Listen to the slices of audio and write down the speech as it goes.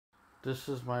This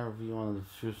is my review on the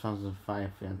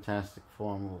 2005 Fantastic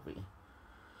Four movie.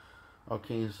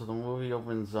 Okay, so the movie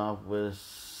opens up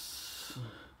with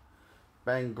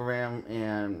Ben Graham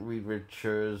and Reed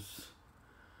Richards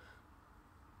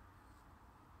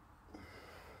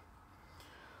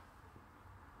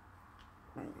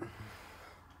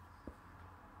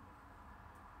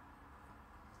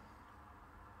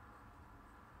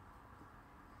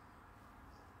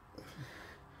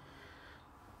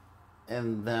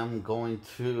and them going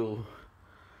to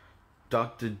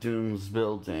Dr. Doom's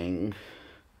building.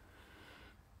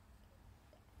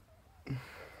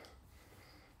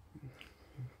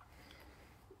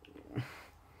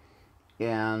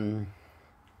 And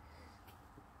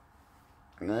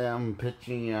them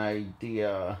pitching the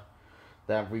idea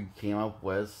that we came up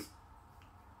with.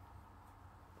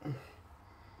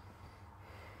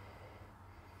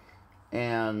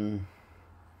 And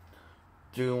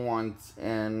Doom wants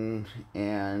in,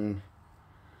 and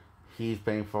he's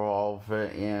paying for all of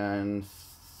it, and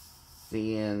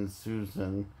seeing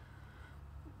Susan,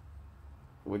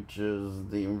 which is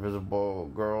the invisible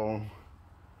girl.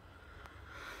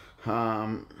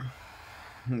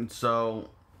 So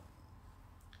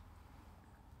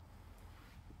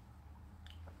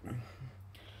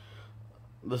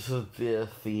this is the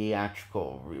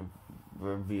theatrical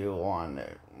review on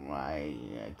it. My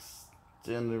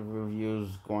extended review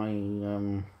is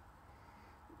going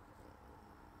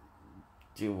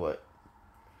do it.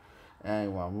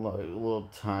 Anyway, I'm a little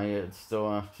tired.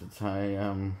 Still have to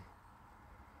tie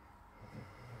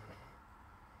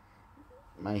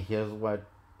my hair's wet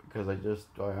because I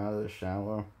just got out of the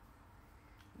shower.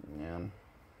 And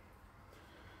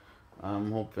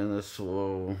I'm hoping this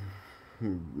will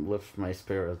lift my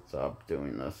spirits up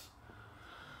doing this.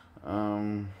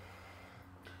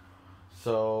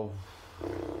 So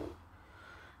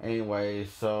anyway,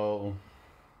 so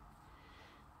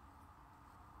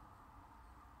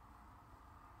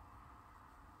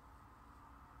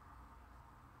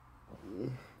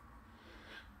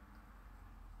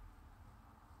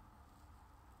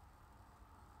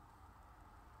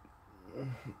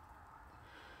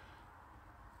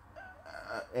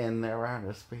in their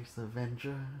outer space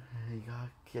adventure, he got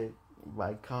kicked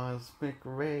by Cosmic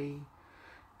Ray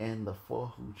and the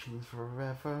Four Who Changed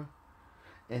Forever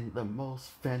in the most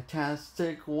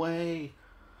fantastic way.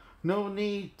 No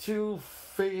need to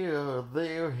fear,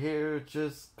 they're here,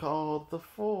 just call the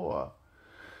Four.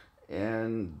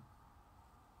 And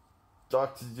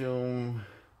Doctor Doom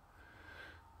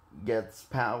gets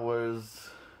powers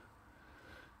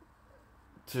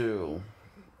too.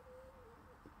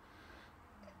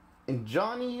 And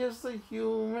Johnny is the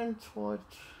Human Torch.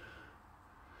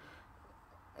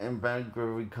 And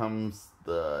Bagger becomes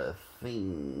the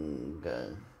Thing.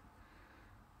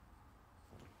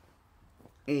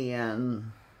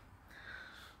 And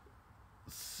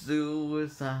Sue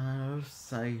is out of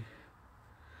sight.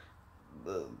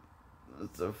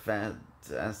 It's a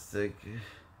fantastic.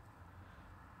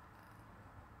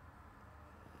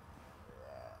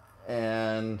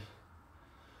 And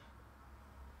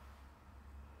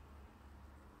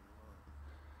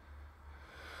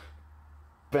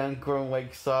Bankroom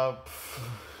wakes up,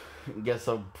 gets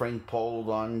a prank pulled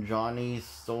on Johnny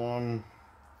Storm,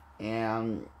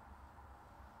 and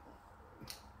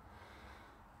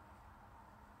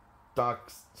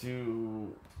talks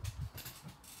to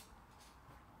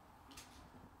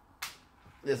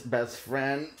his best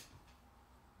friend.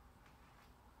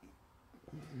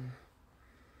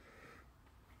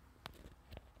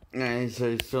 And he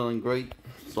says he's feeling great,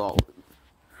 solid.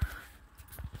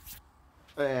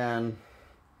 And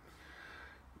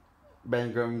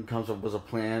Ben Grimm comes up with a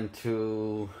plan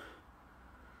to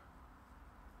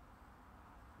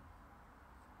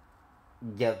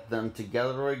get them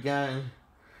together again,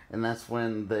 and that's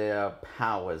when their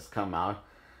powers come out.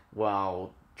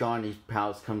 Well, Johnny's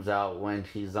powers comes out when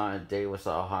he's on a date with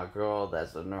a hot girl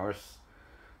that's a nurse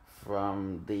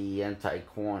from the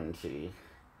anti-quarantine.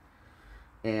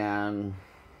 And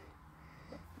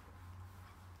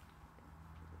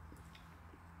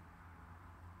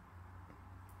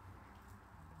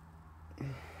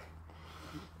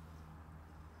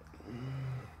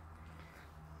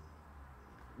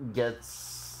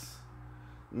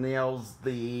nails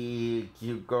the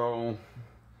cute girl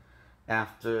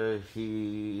after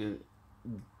he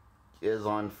is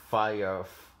on fire.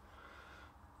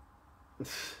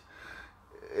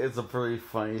 It's a pretty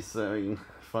funny scene,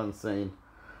 fun scene.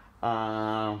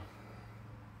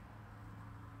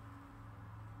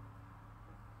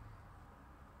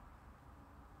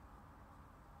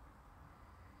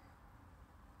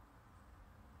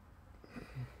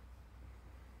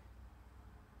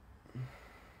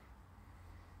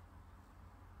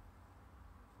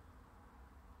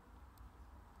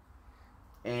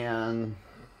 And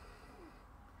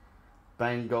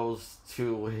Ben goes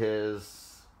to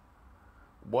his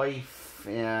wife,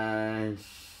 and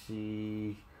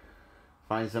she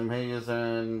finds him hideous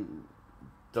and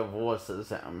divorces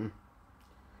him.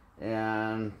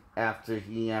 And after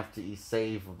he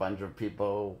saved a bunch of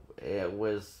people, it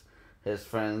was his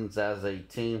friends as a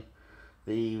team.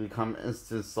 They become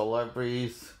instant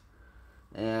celebrities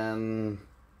and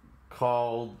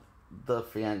called the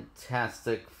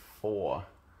Fantastic Four.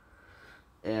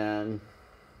 And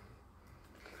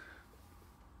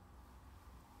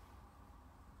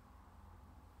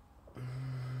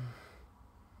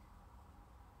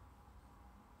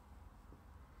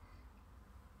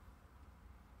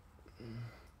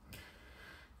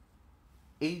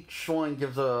each one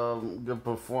gives a good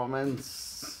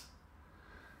performance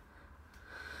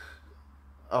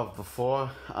of the four.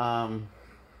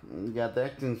 Yeah, the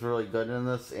acting's really good in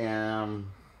this, and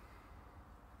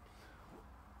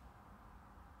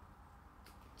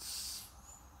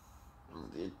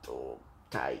a little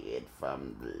tired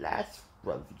from the last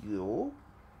review.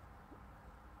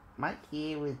 My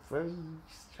hair is very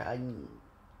shiny.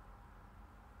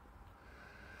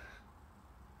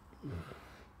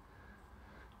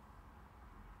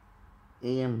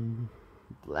 And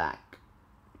black.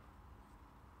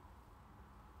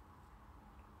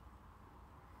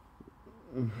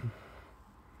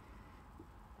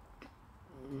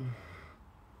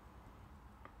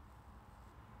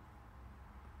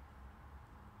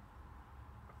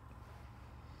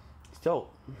 So,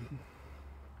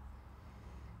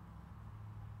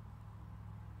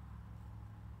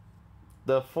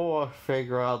 the four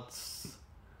figure out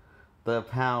the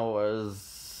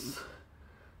powers,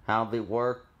 how they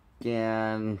work,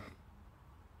 and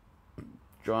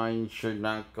Johnny should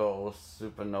not go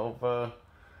supernova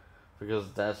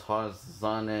because that's his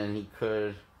son and he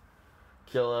could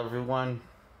kill everyone.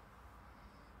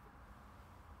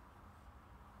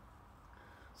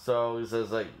 So he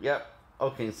says like, yep,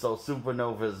 okay, so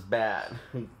supernova is bad.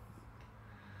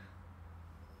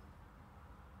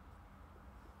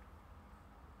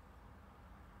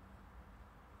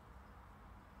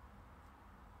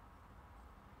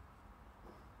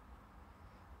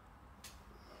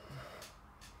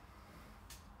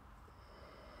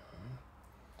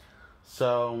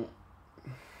 So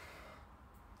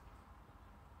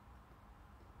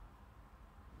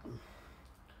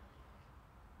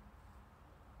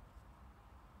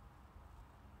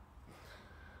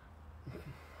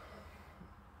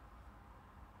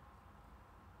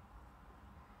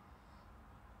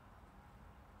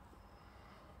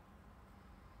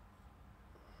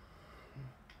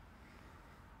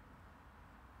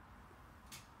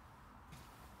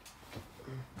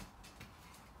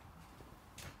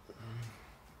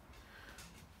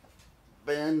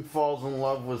Ben falls in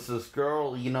love with this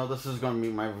girl. You know, this is going to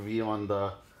be my review on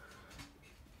the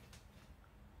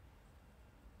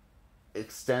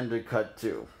extended cut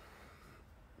too.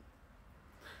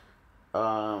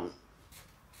 Falls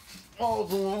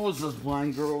in love with this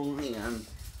blind girl,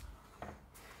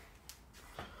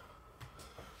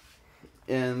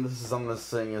 and this is on this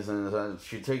thing, isn't it?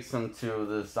 She takes him to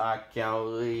this art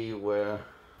gallery where,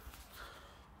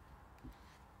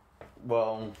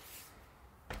 well,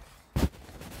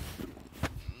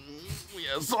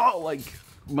 yeah, it's all like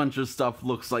a bunch of stuff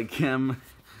looks like him,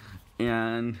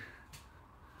 and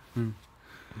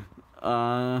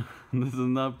this is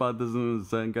not about this in the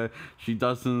second guy. She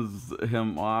dustens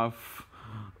him off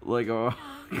like a rock,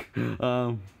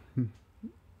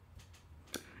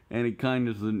 and he kind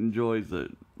of enjoys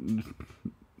it.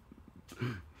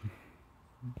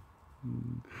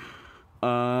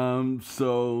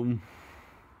 So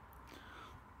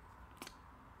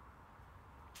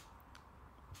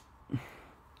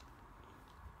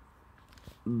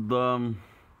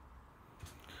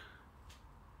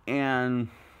and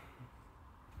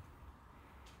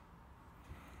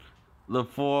the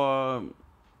four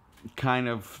kind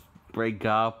of break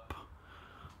up,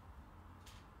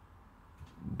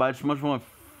 but it's much more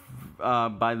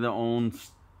by their own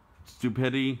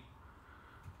stupidity,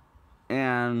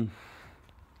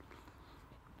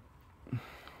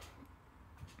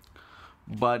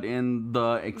 but in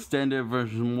the extended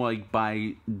version, like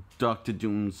by Dr.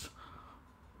 Doom's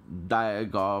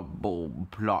diagonal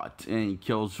plot, and he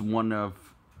kills one of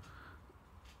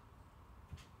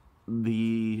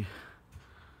his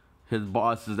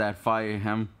bosses that fire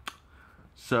him.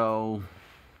 So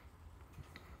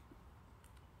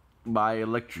by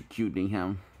electrocuting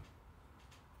him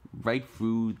right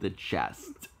through the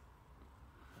chest.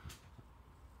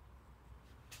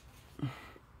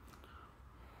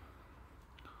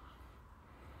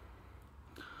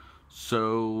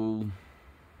 So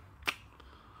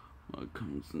what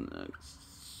comes next?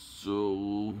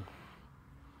 So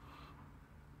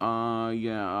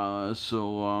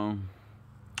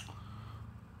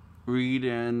Reed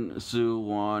and Sue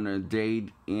want a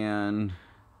date, and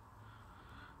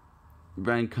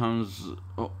Ben comes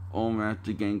home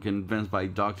after getting convinced by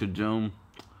Dr. Doom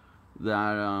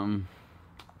that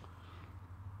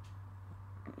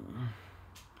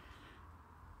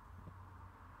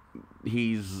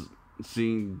he's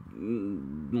seeing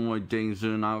more things that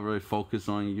are not really focused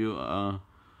on you.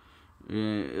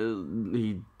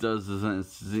 He does this in a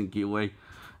sneaky way,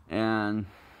 and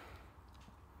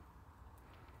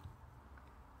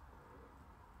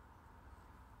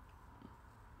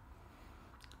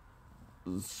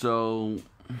so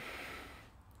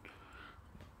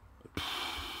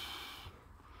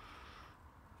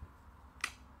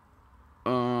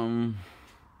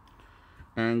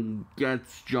and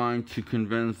gets John to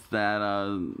convince that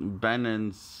Ben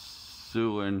and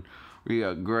Sue and Rhea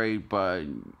are great, but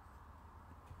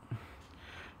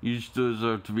you still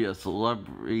deserve to be a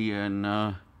celebrity,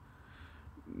 and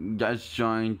that's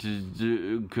John to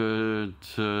do good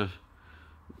to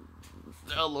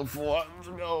tell the four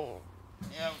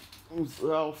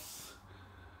themselves.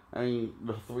 I mean,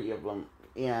 the three of them.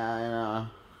 Yeah,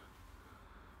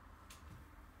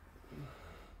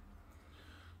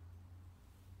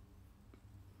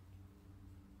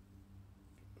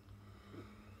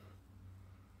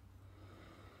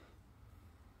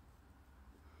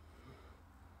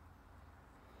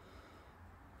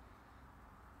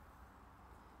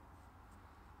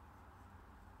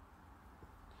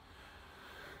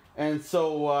 and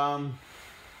so,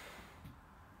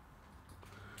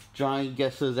 Johnny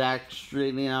gets his act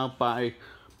straightened out by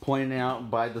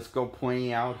this girl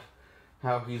pointing out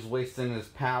how he's wasting his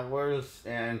powers,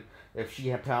 and if she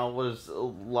had powers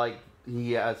like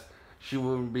he has, she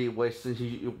wouldn't be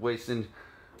wasting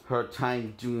her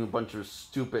time doing a bunch of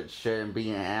stupid shit and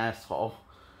being an asshole.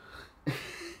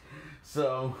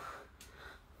 So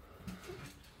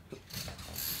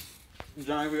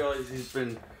Johnny realizes he's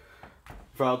been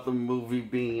throughout the movie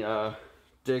being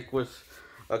dick was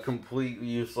a completely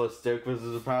useless dick with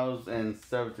his powers, and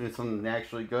instead of doing something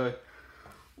actually good,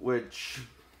 which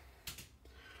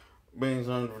brings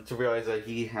him to realize that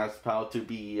he has power to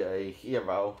be a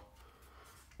hero.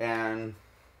 And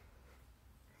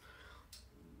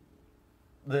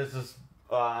there's this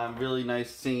really nice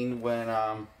scene when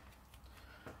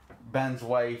Ben's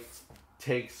wife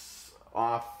takes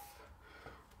off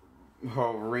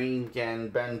her ring,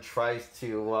 and Ben tries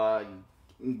to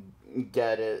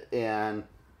get it, and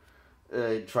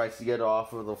tries to get it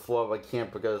off of the floor, but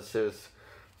can't because his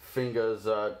fingers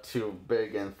are too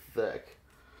big and thick,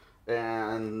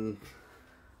 and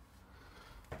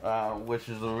which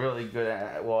is a really good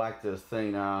actor's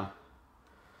thing.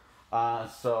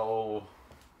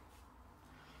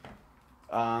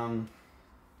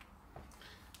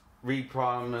 Reed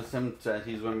promised him that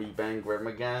he's going to be Ben Grimm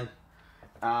again.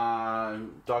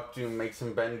 Doctor Doom makes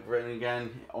him Ben Grimm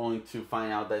again, only to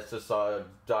find out that's just a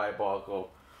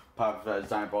diabolical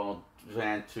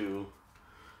plan to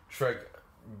trick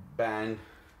Ben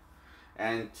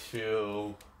and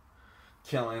to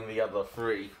killing the other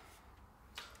three.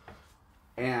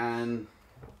 And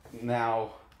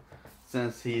now,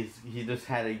 since he just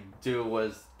had to do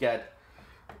was get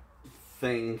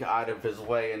thing out of his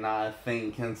way, and not a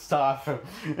thing can stop him.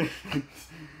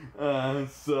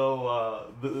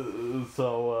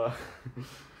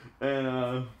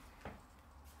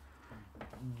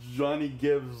 Johnny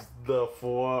gives the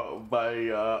four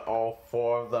all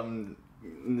four of them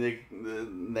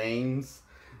names,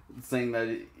 saying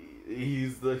that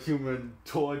he's the Human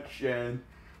Torch, and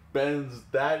Ben's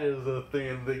dad is the thing,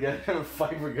 and they get in a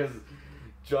fight because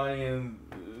Johnny and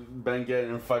Ben get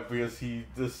in a fight because he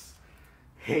just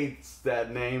hates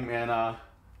that name, and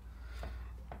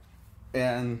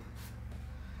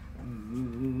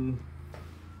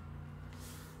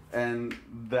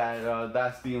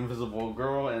that's the Invisible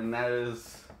Girl, and that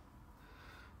is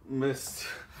Miss.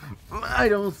 I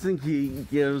don't think he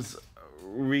gives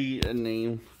Reed a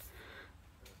name.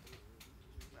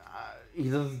 He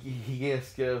doesn't. He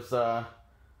just gives. I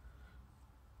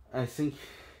think.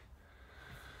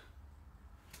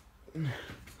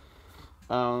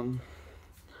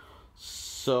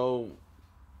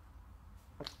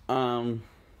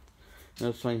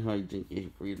 That's funny how I didn't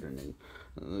give Reed her name.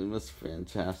 It was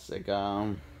fantastic.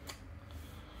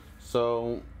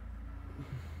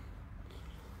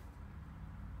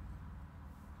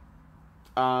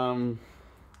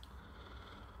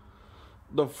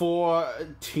 The four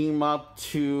team up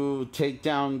to take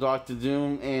down Dr.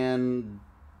 Doom, and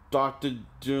Doctor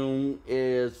Doom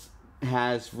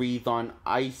has Reed on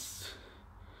ice,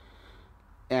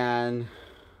 and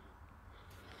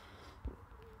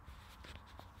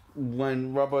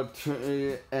when Rubber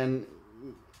and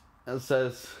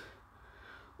says,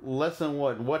 "Lesson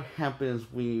one: what happens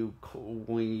when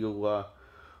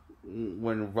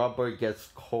rubber gets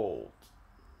cold?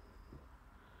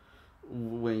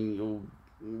 When you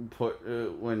put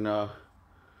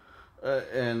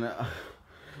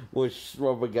which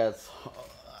rubber gets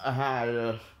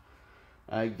hot?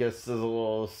 I guess there's a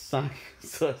little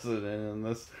science lesson in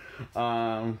this.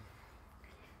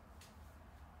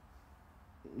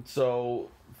 So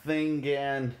Thing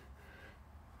and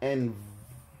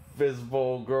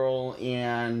Invisible Girl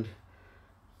and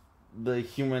the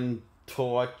Human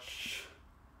Torch.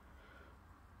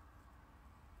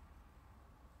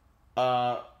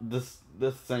 This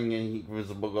thing in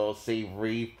Invisible Girl saved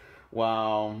Reeve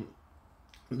while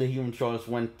the Human Torch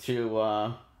went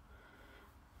to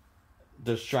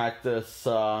distract this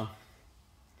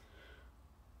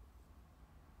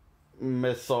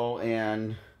missile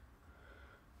and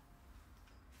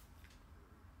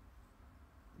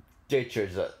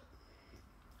ditches it.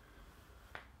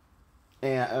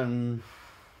 And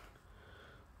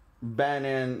Ben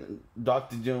and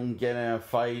Doctor Doom get in a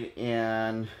fight,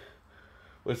 and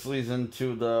which leads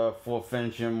into the four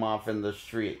finishing him off in the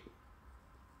street.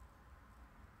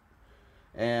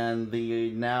 And they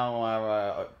now are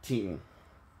a team.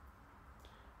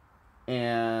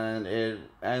 And it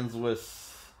ends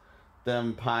with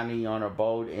them partying on a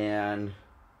boat, and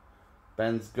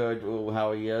Ben's good with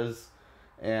how he is.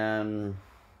 And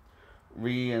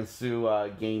Ree and Sue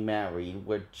getting married,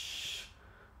 which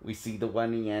we see the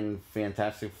wedding in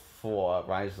Fantastic Four: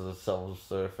 Rise of the Silver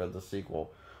Surfer, the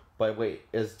sequel. But wait,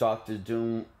 is Doctor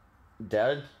Doom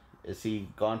dead? Is he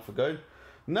gone for good?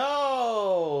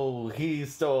 No!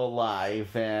 He's still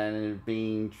alive and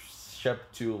being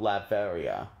shipped to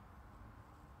Latveria.